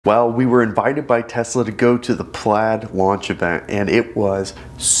Well, we were invited by Tesla to go to the Plaid launch event, and it was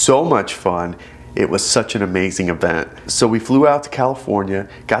so much fun. It was such an amazing event. So we flew out to California,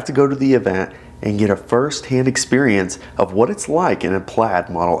 got to go to the event, and get a first-hand experience of what it's like in a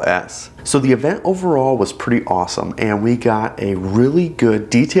Plaid Model S. So the event overall was pretty awesome, and we got a really good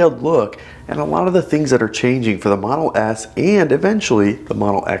detailed look at a lot of the things that are changing for the Model S and eventually the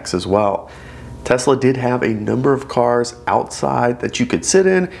Model X as well. Tesla did have a number of cars outside that you could sit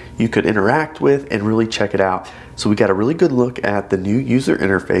in, you could interact with, and really check it out. So we got a really good look at the new user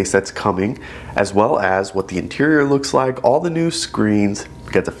interface that's coming, as well as what the interior looks like, all the new screens.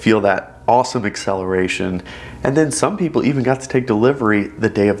 We got to feel that awesome acceleration, and then some people even got to take delivery the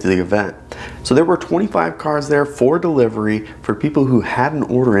day of the event. So there were 25 cars there for delivery for people who had an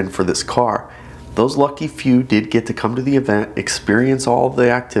order in for this car. Those lucky few did get to come to the event, experience all of the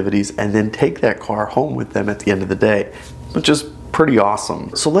activities, and then take that car home with them at the end of the day, which is pretty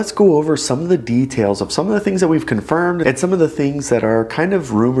awesome. So let's go over some of the details of some of the things that we've confirmed and some of the things that are kind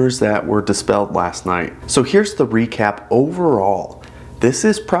of rumors that were dispelled last night. So here's the recap overall. This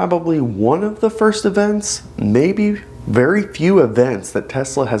is probably one of the first events, maybe very few events that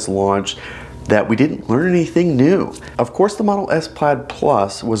Tesla has launched that we didn't learn anything new. Of course, the Model S Plaid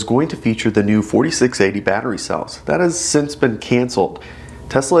Plus was going to feature the new 4680 battery cells. That has since been canceled.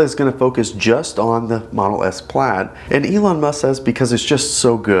 Tesla is going to focus just on the Model S Plaid, and Elon Musk says because it's just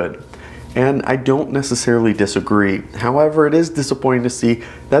so good. And I don't necessarily disagree. However, it is disappointing to see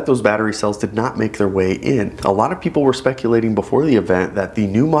that those battery cells did not make their way in. A lot of people were speculating before the event that the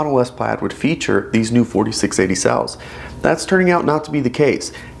new Model S Plaid would feature these new 4680 cells. That's turning out not to be the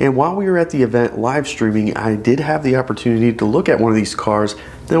case. And while we were at the event live streaming, I did have the opportunity to look at one of these cars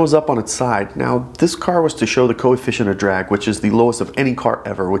that was up on its side. Now, this car was to show the coefficient of drag, which is the lowest of any car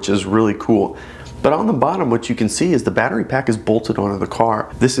ever, which is really cool. But on the bottom, what you can see is the battery pack is bolted onto the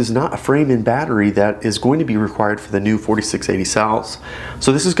car. This is not a frame-in battery that is going to be required for the new 4680 cells.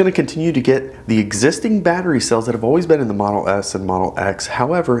 So this is going to continue to get the existing battery cells that have always been in the Model S and Model X.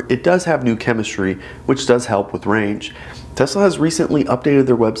 However, it does have new chemistry, which does help with range. Tesla has recently updated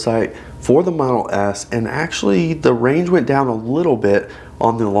their website for the Model S, and actually the range went down a little bit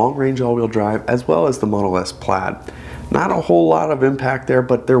on the long-range all-wheel drive as well as the Model S Plaid. Not a whole lot of impact there,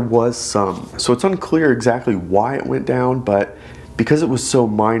 but there was some. So it's unclear exactly why it went down, but because it was so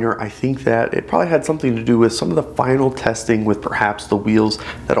minor, I think that it probably had something to do with some of the final testing with perhaps the wheels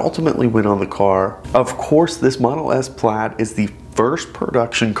that ultimately went on the car. Of course, this Model S Plaid is the first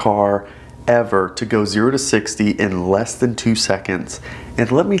production car ever to go 0 to 60 in less than 2 seconds.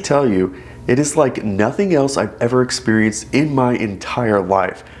 And let me tell you, it is like nothing else I've ever experienced in my entire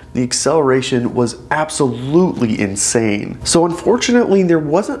life. The acceleration was absolutely insane. So unfortunately, there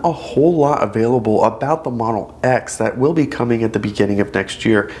wasn't a whole lot available about the Model X that will be coming at the beginning of next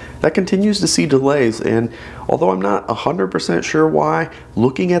year. That continues to see delays, and although I'm not 100% sure why,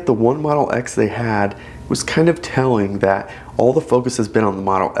 looking at the one Model X they had was kind of telling that all the focus has been on the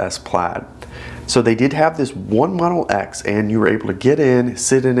Model S Plaid. So they did have this one Model X, and you were able to get in,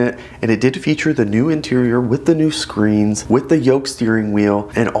 sit in it, and it did feature the new interior with the new screens, with the yoke steering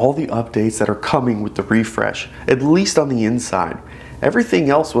wheel, and all the updates that are coming with the refresh, at least on the inside. Everything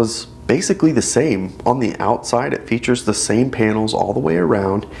else was basically the same. On the outside, it features the same panels all the way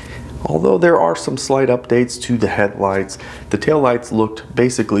around, although there are some slight updates to the headlights. The taillights looked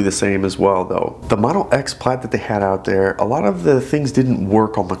basically the same as well though. The Model X Plaid that they had out there, a lot of the things didn't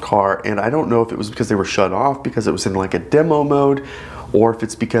work on the car, and I don't know if it was because they were shut off because it was in like a demo mode, or if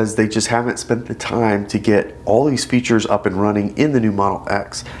it's because they just haven't spent the time to get all these features up and running in the new Model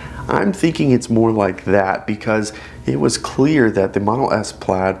X. I'm thinking it's more like that because it was clear that the Model S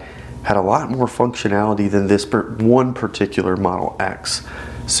Plaid had a lot more functionality than this one particular Model X.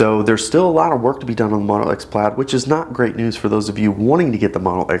 So there's still a lot of work to be done on the Model X Plaid, which is not great news for those of you wanting to get the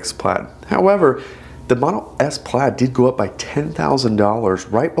Model X Plaid. However, the Model S Plaid did go up by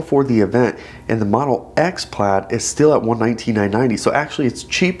 $10,000 right before the event, and the Model X Plaid is still at $119,990. So actually it's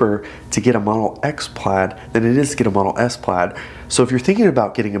cheaper to get a Model X Plaid than it is to get a Model S Plaid. So if you're thinking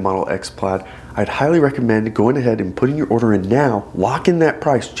about getting a Model X Plaid, I'd highly recommend going ahead and putting your order in now, lock in that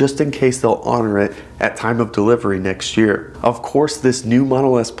price just in case they'll honor it at time of delivery next year. Of course, this new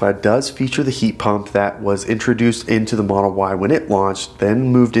Model S Plaid does feature the heat pump that was introduced into the Model Y when it launched,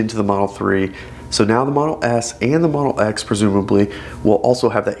 then moved into the Model 3. So now the Model S and the Model X presumably will also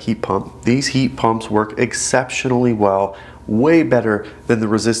have that heat pump. These heat pumps work exceptionally well, way better than the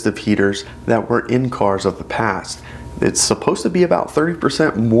resistive heaters that were in cars of the past. It's supposed to be about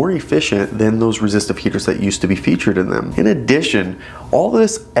 30% more efficient than those resistive heaters that used to be featured in them. In addition, all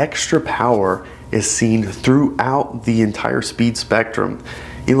this extra power is seen throughout the entire speed spectrum.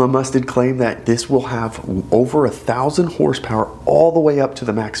 Elon Musk did claim that this will have over 1,000 horsepower all the way up to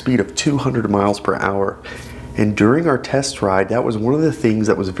the max speed of 200 miles per hour. And during our test ride, that was one of the things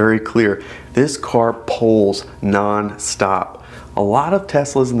that was very clear. This car pulls non-stop. A lot of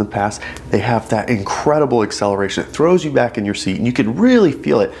Teslas in the past, they have that incredible acceleration. It throws you back in your seat and you can really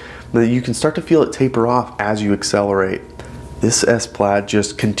feel it. You can start to feel it taper off as you accelerate. This S Plaid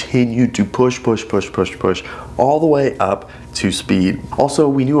just continued to push all the way up to speed. Also,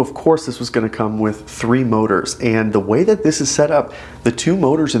 we knew of course this was going to come with 3 motors, and the way that this is set up, the 2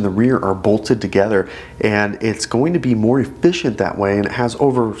 motors in the rear are bolted together, and it's going to be more efficient that way, and it has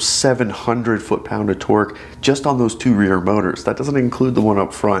over 700 foot-pound of torque just on those 2 rear motors. That doesn't include the one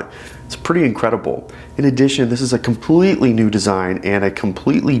up front. It's pretty incredible. In addition, this is a completely new design and a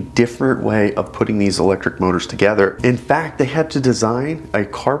completely different way of putting these electric motors together. In fact, they had to design a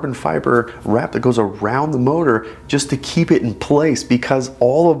carbon fiber wrap that goes around the motor just to keep it in place, because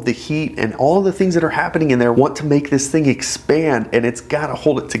all of the heat and all of the things that are happening in there want to make this thing expand, and it's got to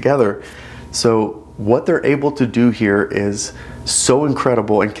hold it together. So what they're able to do here is so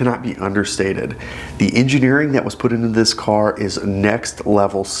incredible and cannot be understated. The engineering that was put into this car is next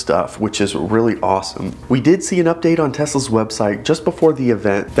level stuff, which is really awesome. We did see an update on Tesla's website just before the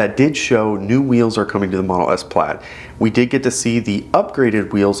event that did show new wheels are coming to the Model S Plaid. We did get to see the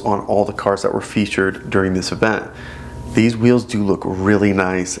upgraded wheels on all the cars that were featured during this event. These wheels do look really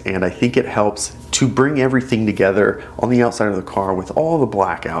nice, and I think it helps to bring everything together on the outside of the car with all the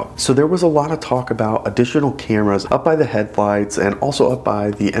blackout. So there was a lot of talk about additional cameras up by the headlights and also up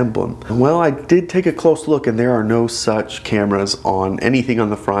by the emblem. Well, I did take a close look, and there are no such cameras on anything on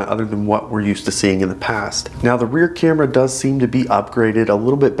the front other than what we're used to seeing in the past. Now the rear camera does seem to be upgraded, a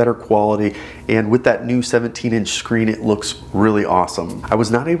little bit better quality, and with that new 17-inch screen, it looks really awesome. I was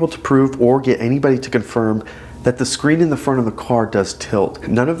not able to prove or get anybody to confirm that the screen in the front of the car does tilt.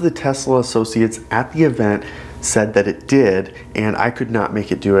 None of the Tesla associates at the event said that it did, and I could not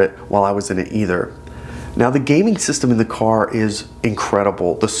make it do it while I was in it either. Now the gaming system in the car is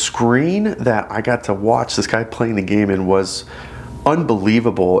incredible. The screen that I got to watch this guy playing the game in was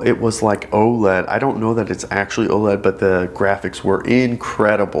unbelievable. It was like OLED. I don't know that it's actually OLED, but the graphics were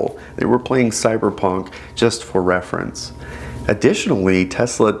incredible. They were playing Cyberpunk, just for reference. Additionally,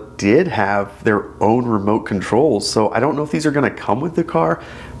 Tesla did have their own remote controls, so I don't know if these are going to come with the car,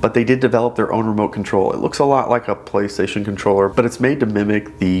 but they did develop their own remote control. It looks a lot like a PlayStation controller, but it's made to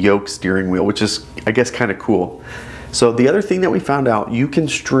mimic the yoke steering wheel, which is, I guess, kind of cool. So the other thing that we found out, you can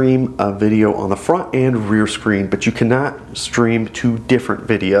stream a video on the front and rear screen, but you cannot stream 2 different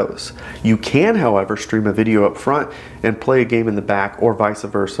videos. You can, however, stream a video up front and play a game in the back, or vice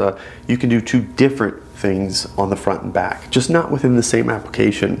versa. You can do 2 different things on the front and back, just not within the same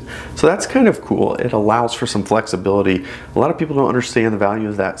application. So that's kind of cool. It allows for some flexibility. A lot of people don't understand the value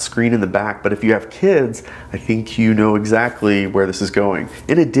of that screen in the back, but if you have kids, I think you know exactly where this is going.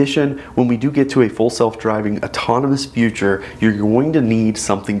 In addition, when we do get to a full self-driving autonomous future, you're going to need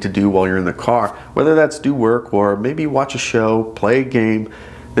something to do while you're in the car, whether that's do work or maybe watch a show, play a game.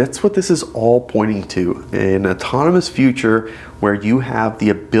 That's what this is all pointing to, an autonomous future where you have the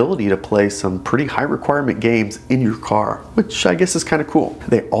ability to play some pretty high requirement games in your car, which I guess is kind of cool.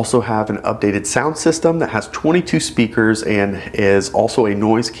 They also have an updated sound system that has 22 speakers and is also a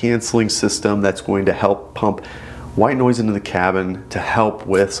noise canceling system that's going to help pump white noise into the cabin to help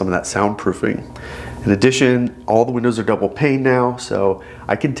with some of that soundproofing. In addition, all the windows are double pane now, so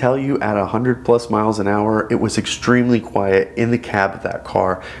I can tell you at 100+ miles an hour, it was extremely quiet in the cab of that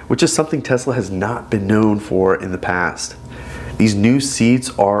car, which is something Tesla has not been known for in the past. These new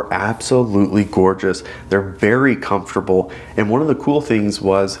seats are absolutely gorgeous. They're very comfortable, and one of the cool things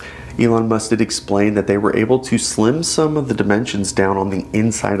was Elon Musk did explain that they were able to slim some of the dimensions down on the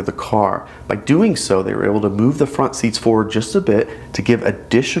inside of the car. By doing so, they were able to move the front seats forward just a bit to give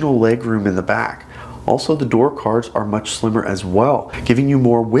additional leg room in the back. Also, the door cards are much slimmer as well, giving you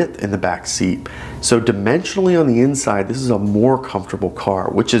more width in the back seat. So dimensionally on the inside, this is a more comfortable car,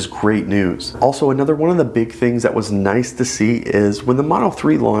 which is great news. Also, another one of the big things that was nice to see is when the Model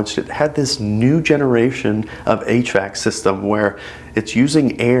 3 launched, it had this new generation of HVAC system where it's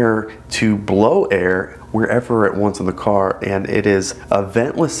using air to blow air wherever it wants in the car, and it is a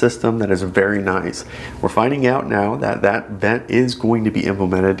ventless system that is very nice. We're finding out now that that vent is going to be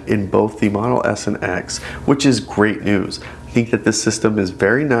implemented in both the Model S and X, which is great news. I think that this system is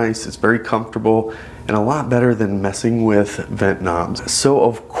very nice, it's very comfortable, and a lot better than messing with vent knobs. So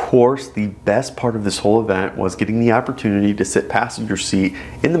of course, the best part of this whole event was getting the opportunity to sit passenger seat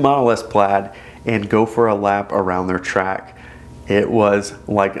in the Model S Plaid and go for a lap around their track. It was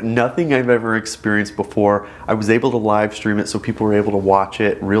like nothing I've ever experienced before. I was able to live stream it so people were able to watch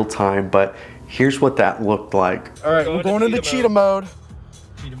it real time, but here's what that looked like. All right, we're going into cheetah mode.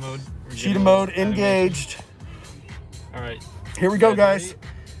 Cheetah mode. Cheetah mode engaged. All right. Here we go, guys.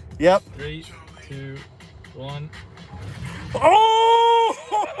 Yep. 3, 2, 1. Oh!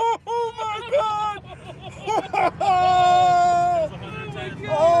 Oh my God!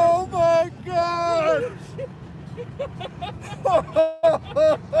 Oh my God!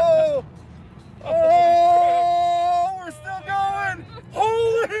 Oh, we're still going!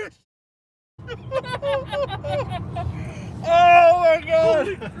 Holy! Oh my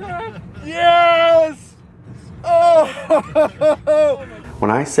God! Yes! Oh!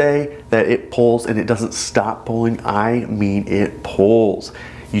 When I say that it pulls and it doesn't stop pulling, I mean it pulls.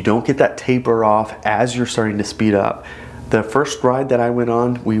 You don't get that taper off as you're starting to speed up. The first ride that I went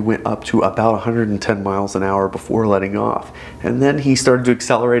on, we went up to about 110 miles an hour before letting off. And then he started to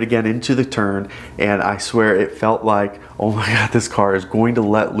accelerate again into the turn, and I swear it felt like, oh my God, this car is going to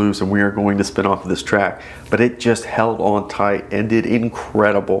let loose and we are going to spin off of this track. But it just held on tight and did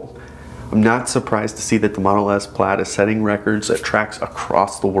incredible. I'm not surprised to see that the Model S Plaid is setting records at tracks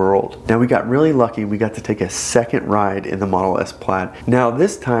across the world. Now we got really lucky and we got to take a second ride in the Model S Plaid. Now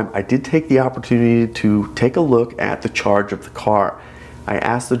this time I did take the opportunity to take a look at the charge of the car. I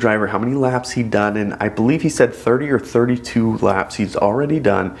asked the driver how many laps he'd done, and I believe he said 30 or 32 laps he's already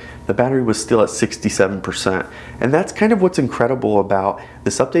done. The battery was still at 67%. And that's kind of what's incredible about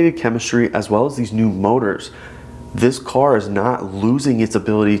this updated chemistry as well as these new motors. This car is not losing its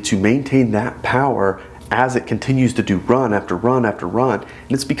ability to maintain that power as it continues to do run after run after run.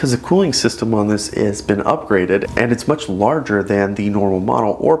 And it's because the cooling system on this has been upgraded and it's much larger than the normal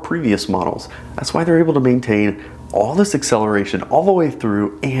model or previous models. That's why they're able to maintain all this acceleration all the way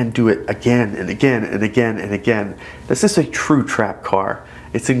through and do it again and again and again and again. This is a true track car.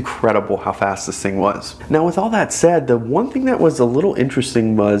 It's incredible how fast this thing was. Now with all that said, the one thing that was a little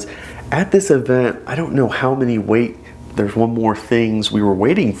interesting was at this event, I don't know how many there's one more things we were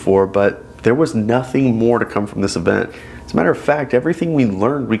waiting for, but there was nothing more to come from this event. As a matter of fact, everything we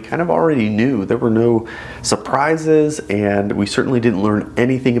learned, we kind of already knew. There were no surprises, and we certainly didn't learn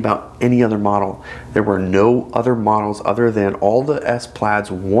anything about any other model. There were no other models other than all the S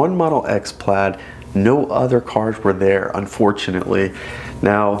Plaids, one Model X Plaid. No other cars were there, unfortunately.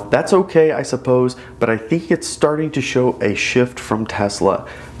 Now, that's okay, I suppose, but I think it's starting to show a shift from Tesla.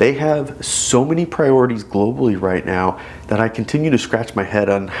 They have so many priorities globally right now that I continue to scratch my head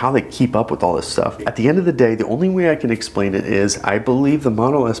on how they keep up with all this stuff. At the end of the day, the only way I can explain it is I believe the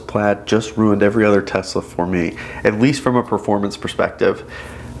Model S Plaid just ruined every other Tesla for me, at least from a performance perspective.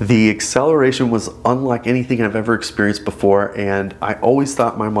 The acceleration was unlike anything I've ever experienced before, and I always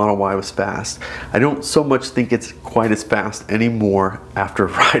thought my Model Y was fast. I don't so much think it's quite as fast anymore after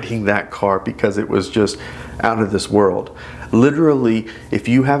riding that car because it was just out of this world. Literally, if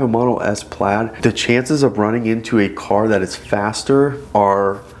you have a Model S Plaid, the chances of running into a car that is faster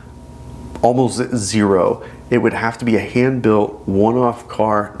are almost zero. It would have to be a hand-built, one-off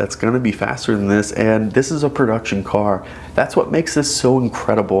car that's gonna be faster than this, and this is a production car. That's what makes this so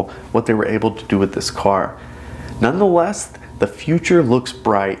incredible, what they were able to do with this car. Nonetheless, the future looks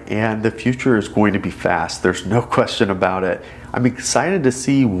bright, and the future is going to be fast. There's no question about it. I'm excited to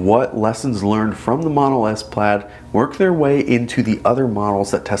see what lessons learned from the Model S Plaid work their way into the other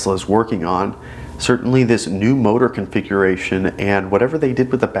models that Tesla is working on. Certainly this new motor configuration and whatever they did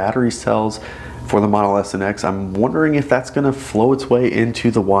with the battery cells for the Model S and X, I'm wondering if that's going to flow its way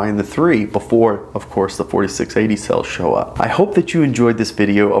into the Y and the 3 before, of course, the 4680 cells show up. I hope that you enjoyed this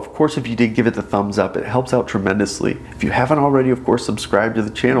video. Of course, if you did, give it the thumbs up. It helps out tremendously. If you haven't already, of course, subscribe to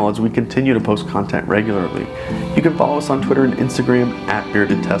the channel as we continue to post content regularly. You can follow us on Twitter and Instagram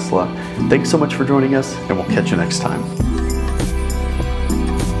 @BeardedTesla. Thanks so much for joining us, and we'll catch you next time.